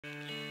Just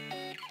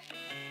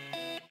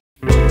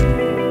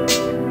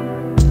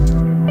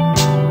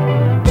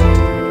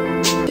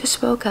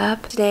woke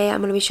up. Today I'm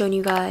going to be showing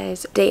you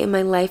guys a day in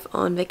my life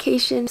on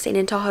vacation. Staying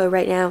in Tahoe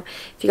right now.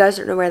 If you guys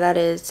don't know where that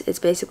is, it's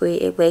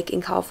basically a lake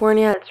in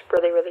California. It's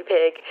really, really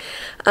big.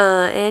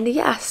 And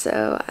yeah,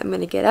 so I'm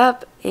going to get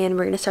up and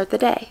we're going to start the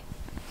day.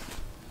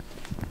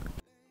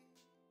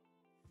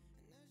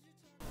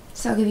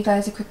 So I'll give you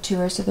guys a quick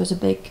tour. So there's a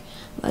big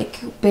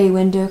like bay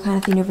window kind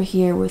of thing over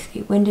here with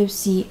a window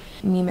seat,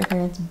 me and my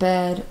parents'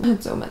 bed.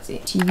 It's so messy.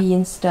 TV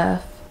and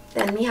stuff.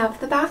 Then we have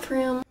the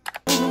bathroom.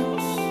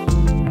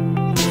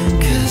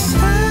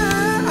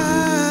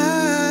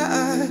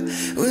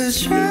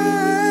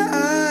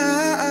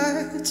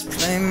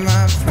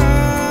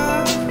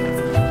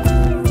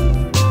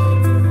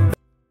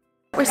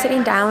 We're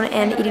sitting down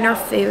and eating our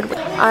food.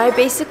 I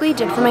basically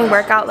did for my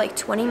workout like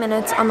 20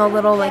 minutes on the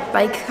little like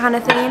bike kind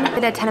of thing. I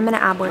did a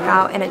 10-minute ab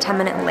workout and a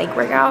 10-minute leg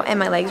workout, and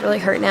my legs really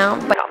hurt now.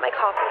 But I got my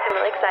coffee, so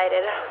I'm really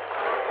excited.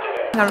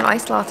 I got an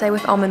iced latte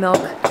with almond milk.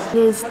 It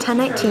is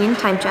 10:19,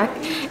 time check,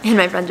 and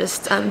my friend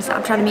just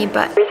Snapchatted me,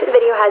 but the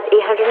video has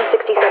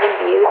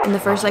 867 views in the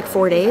first like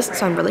 4 days,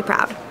 so I'm really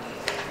proud.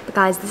 But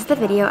guys, this is the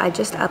video I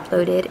just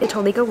uploaded.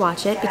 Totally go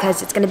watch it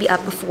because it's gonna be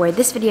up before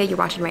this video you're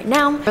watching right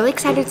now. I'm really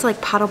excited to like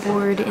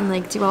paddleboard and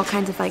like do all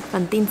kinds of like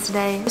fun things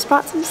today. Just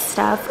brought some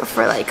stuff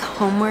for like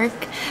homework,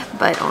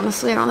 but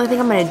honestly I don't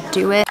think I'm gonna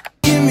do it.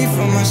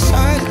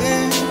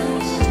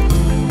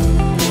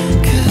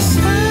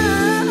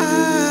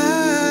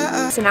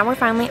 So now we're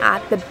finally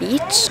at the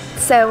beach.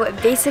 So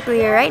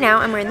basically right now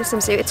I'm wearing the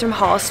swimsuit. It's from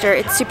Hollister.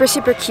 It's super,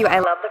 super cute. I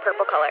love the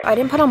purple color. I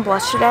didn't put on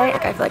blush today.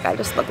 Like, I feel like I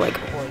just look like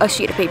a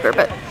sheet of paper,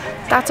 but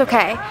that's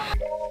okay.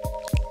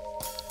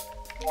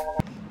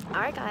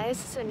 Alright guys,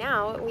 so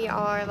now we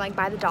are like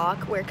by the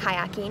dock. We're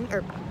kayaking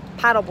or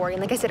paddleboarding.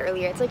 Like I said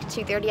earlier, it's like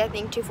 2:30, I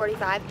think,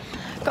 2:45.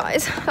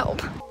 Guys,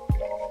 help.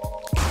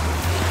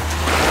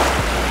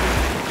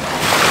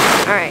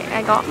 Alright,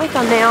 I got my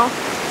thumbnail.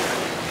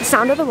 The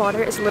sound of the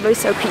water is literally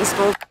so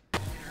peaceful.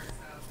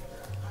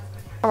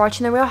 We're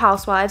watching The Real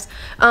Housewives.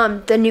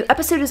 The new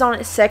episode is on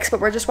at 6, but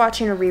we're just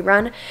watching a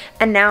rerun.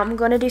 And now I'm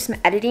going to do some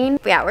editing.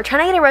 But yeah, we're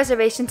trying to get a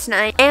reservation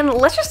tonight. And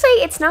let's just say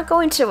it's not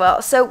going too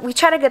well. So we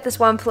try to get this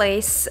one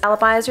place.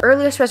 Alibi's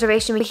earliest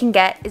reservation we can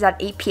get is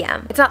at 8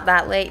 p.m. It's not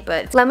that late,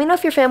 but let me know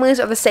if your families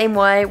are the same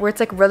way, where it's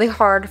like really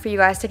hard for you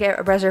guys to get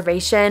a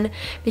reservation.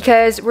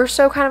 Because we're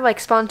so kind of like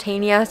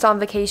spontaneous on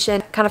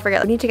vacation. Kind of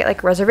forget we need to get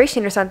like a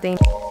reservation or something.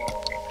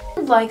 I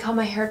like how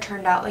my hair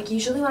turned out. Like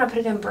usually when I put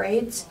it in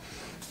braids,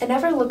 it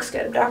never looks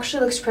good. It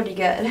actually looks pretty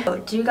good. So,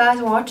 do you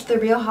guys watch The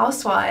Real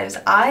Housewives?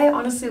 I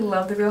honestly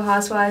love The Real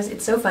Housewives.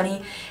 It's so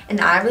funny, and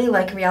I really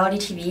like reality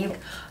TV.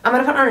 I'm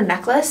gonna put on a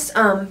necklace,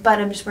 but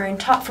I'm just wearing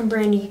top from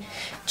Brandy,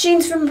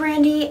 jeans from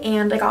Brandy,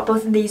 and I got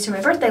both of these for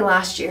my birthday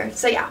last year.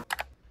 So yeah.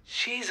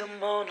 She's a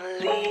Mona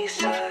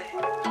Lisa.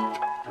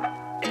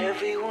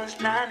 Everyone's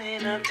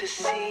lining up to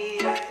see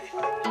her.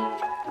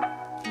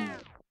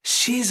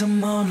 She's a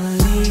Mona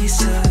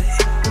Lisa.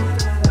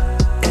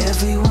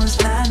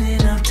 Everyone's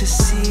lining up to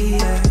see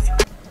her.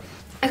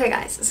 Okay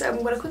guys, so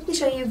I'm going to quickly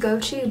show you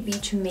go-to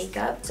beach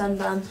makeup,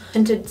 sunbum,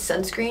 tinted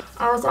sunscreen.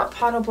 I was out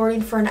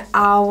paddleboarding for an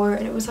hour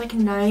and it was like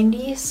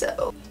 90,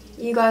 so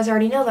you guys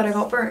already know that I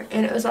got burnt,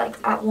 and it was like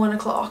at 1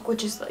 o'clock,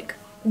 which is like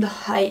the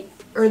height,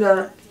 or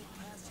the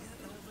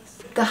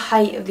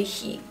height of the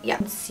heat. Yeah.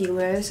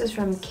 Concealer, this is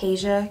from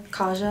Kaja.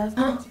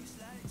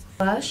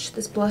 Blush,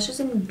 this blush is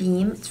in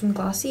Beam, it's from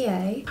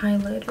Glossier.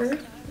 Highlighter,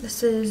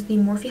 this is the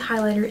Morphe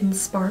highlighter in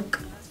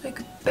Spark. Like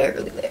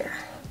barely there.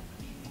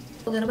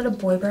 A little bit of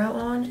boy brow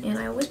on, and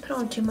I always put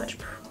on too much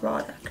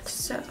product,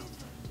 so.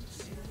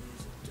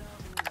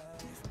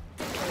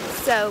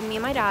 So me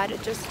and my dad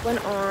just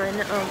went on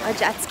a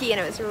jet ski, and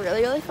it was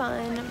really, really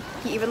fun.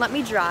 He even let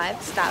me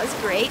drive, so that was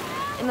great.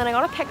 And then I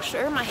got a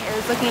picture. My hair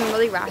is looking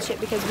really ratchet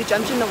because we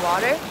jumped in the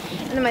water,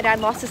 and then my dad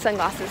lost his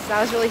sunglasses, so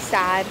that was really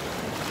sad.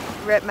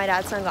 Rip my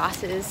dad's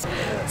sunglasses.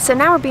 So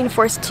now we're being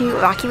forced to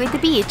evacuate the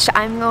beach.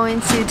 I'm going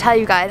to tell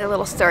you guys a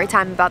little story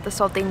time about this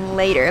whole thing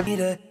later.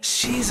 I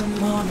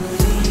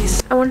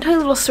want to tell you a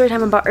little story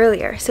time about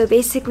earlier. So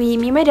basically,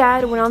 me and my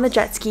dad went on the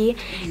jet ski,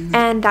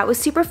 and that was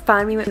super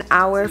fun. We went an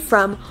hour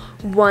from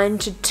 1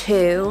 to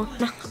 2.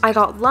 I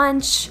got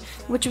lunch,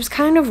 which was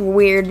kind of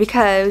weird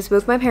because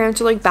both my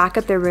parents were like back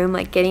at their room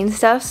like getting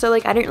stuff, so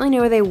like I didn't really know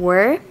where they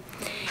were.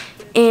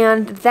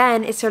 And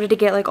then it started to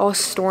get like all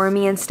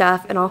stormy and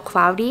stuff and all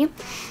cloudy.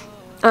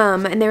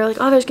 And they were like,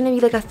 oh, there's gonna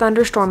be like a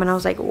thunderstorm, and I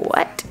was like,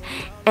 what?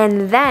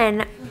 And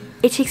then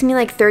it takes me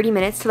like 30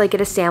 minutes to like get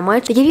a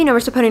sandwich. They give you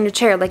numbers to put in your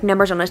chair, like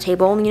numbers on a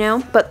table, you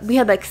know? But we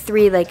had like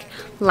 3 like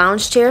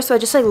lounge chairs, so I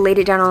just like laid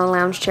it down on a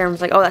lounge chair and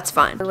was like, oh, that's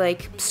fine.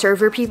 Like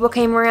server people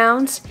came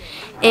around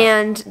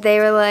and they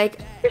were like,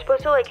 you're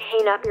supposed to like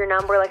hang up your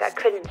number. Like I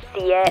couldn't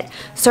see it.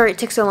 Sorry it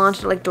took so long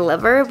to like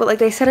deliver, but like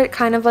they said it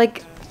kind of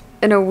like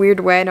in a weird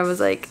way, and I was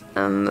like,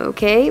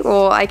 okay,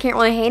 well, I can't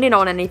really hang it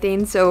on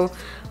anything, so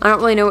I don't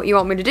really know what you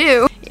want me to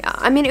do. Yeah,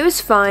 I mean, it was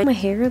fine. My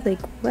hair,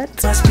 like,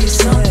 what? Must be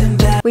something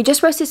bad. We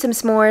just roasted some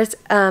s'mores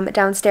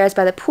downstairs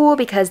by the pool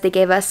because they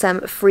gave us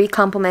some free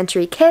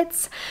complimentary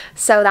kits.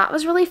 So that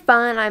was really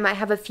fun. I might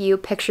have a few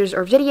pictures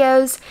or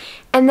videos.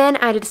 And then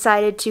I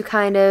decided to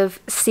kind of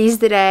seize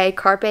the day,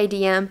 carpe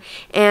diem,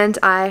 and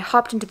I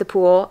hopped into the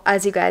pool,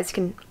 as you guys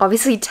can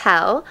obviously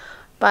tell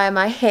by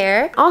my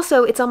hair.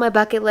 Also, it's on my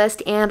bucket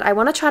list and I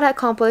want to try to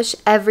accomplish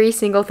every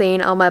single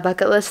thing on my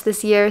bucket list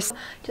this year. So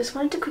just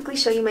wanted to quickly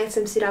show you my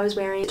swimsuit I was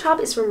wearing. The top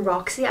is from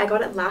Roxy. I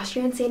got it last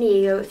year in San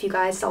Diego, if you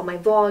guys saw my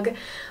vlog.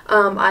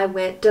 I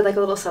did like a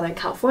little Southern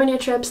California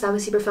trip, so that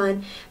was super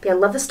fun. But yeah, I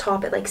love this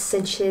top. It like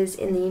cinches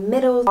in the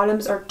middle.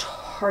 Bottoms are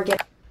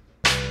Target.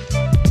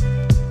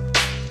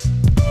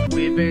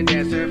 We've been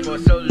dancing for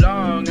so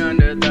long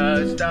under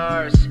the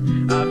stars.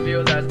 I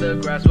feel that the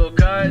grass will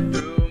cut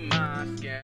through.